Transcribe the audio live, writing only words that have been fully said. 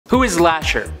Who is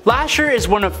Lasher? Lasher is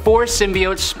one of 4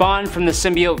 symbiotes spawned from the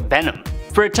symbiote Venom.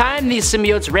 For a time, these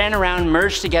symbiotes ran around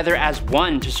merged together as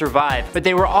one to survive, but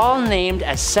they were all named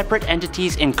as separate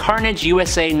entities in Carnage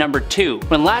USA number 2.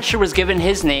 When Lasher was given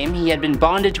his name, he had been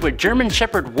bonded to a German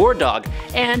Shepherd war dog,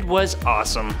 and was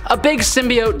awesome. A big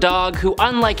symbiote dog who,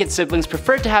 unlike its siblings,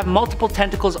 preferred to have multiple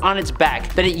tentacles on its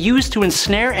back that it used to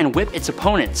ensnare and whip its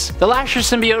opponents. The Lasher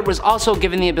symbiote was also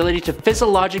given the ability to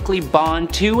physiologically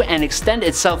bond to and extend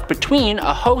itself between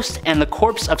a host and the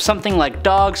corpse of something like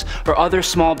dogs or other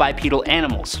small bipedal animals.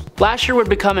 Lasher would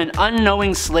become an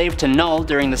unknowing slave to Null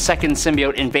during the second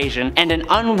symbiote invasion, and an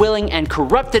unwilling and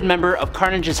corrupted member of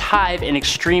Carnage's hive in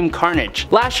Extreme Carnage.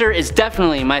 Lasher is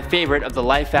definitely my favorite of the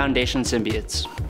Life Foundation symbiotes.